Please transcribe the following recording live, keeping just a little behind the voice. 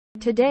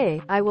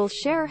Today, I will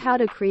share how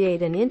to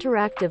create an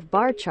interactive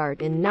bar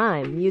chart in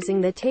KNIME using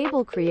the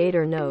Table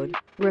Creator node,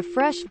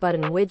 Refresh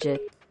Button widget,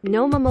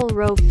 Nominal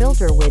Row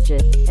Filter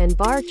widget, and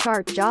Bar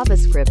Chart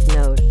JavaScript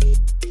node.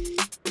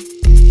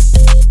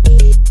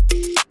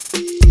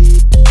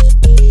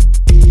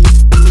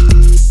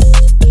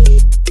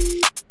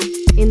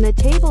 In the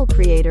Table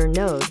Creator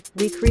node,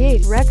 we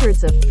create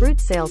records of fruit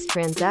sales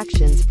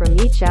transactions from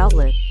each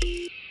outlet.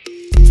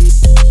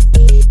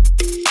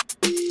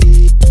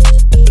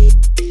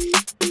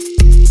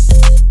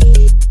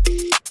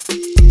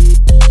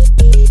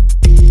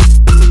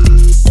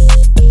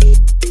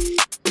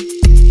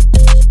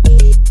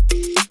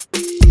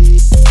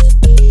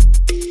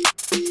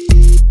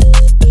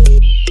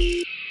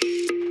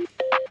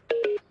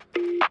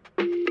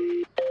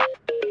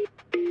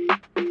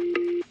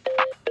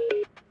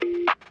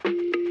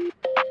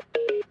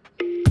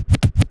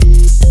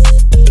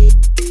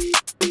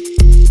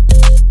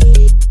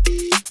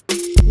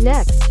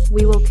 Next,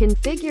 we will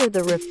configure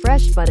the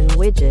Refresh Button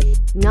widget,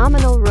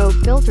 Nominal Row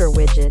Filter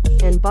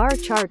widget, and Bar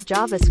Chart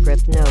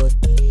JavaScript node.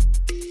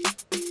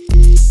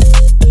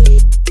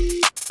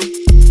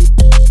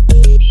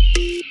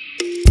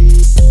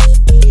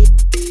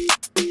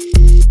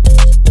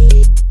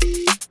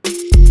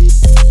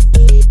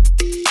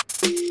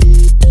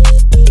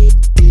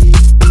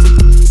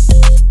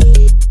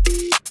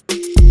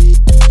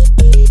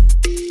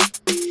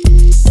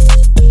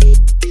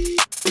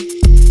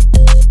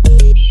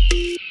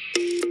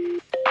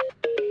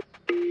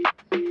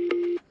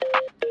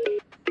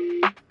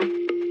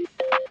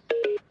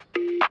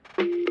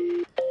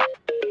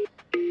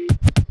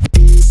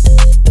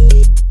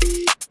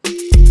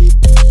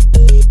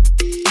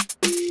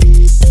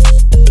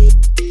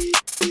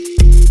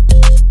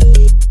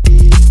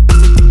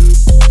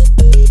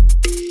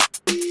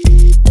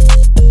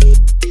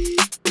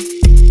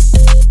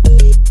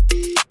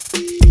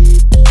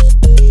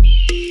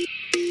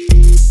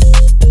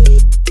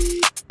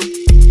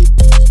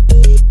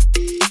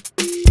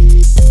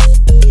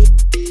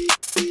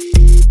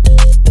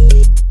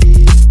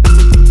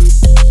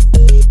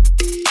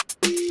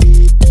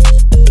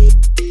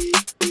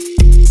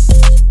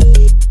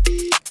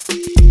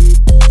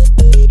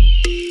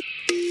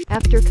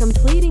 After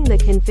completing the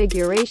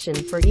configuration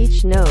for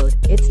each node,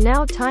 it's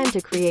now time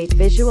to create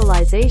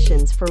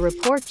visualizations for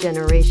report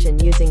generation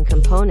using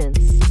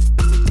components.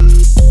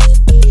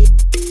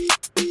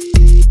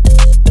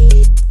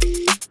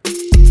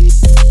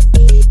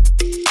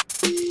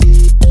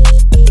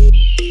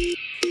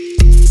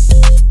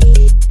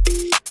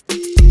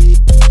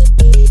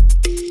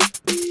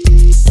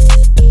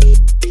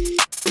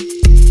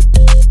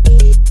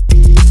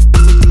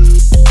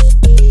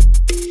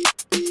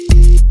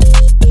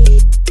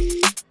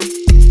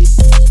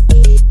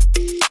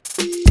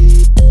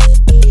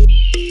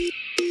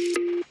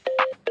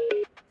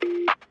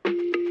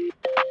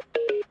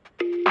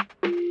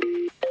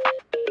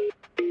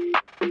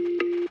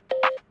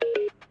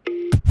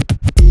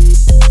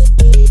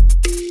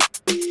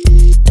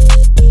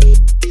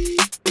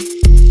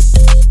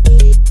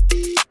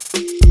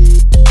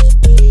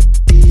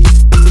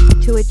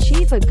 To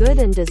achieve a good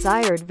and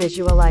desired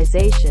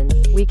visualization,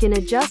 we can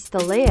adjust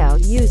the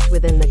layout used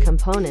within the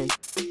component.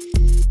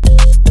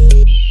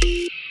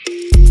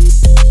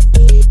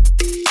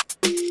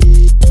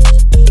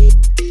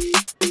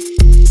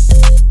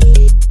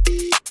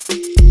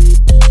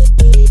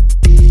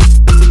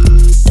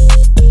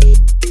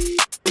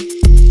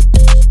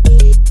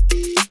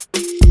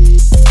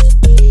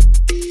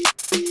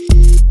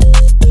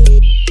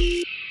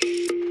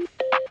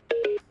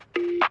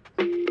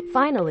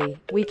 Finally,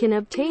 we can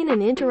obtain an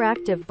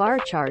interactive bar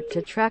chart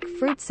to track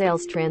fruit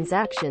sales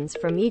transactions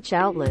from each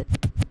outlet.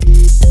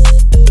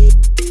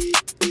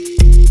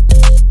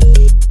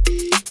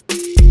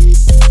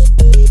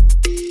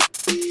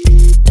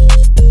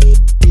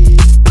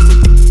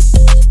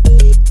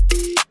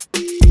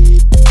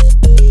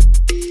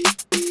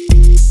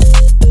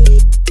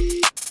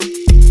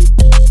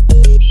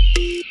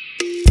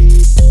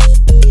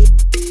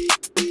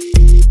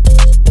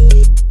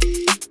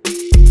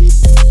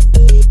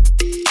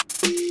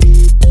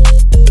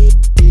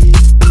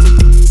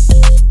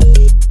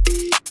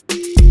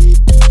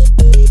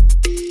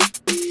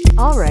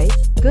 Alright,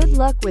 good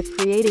luck with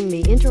creating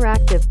the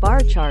interactive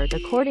bar chart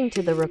according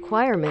to the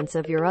requirements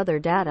of your other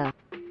data.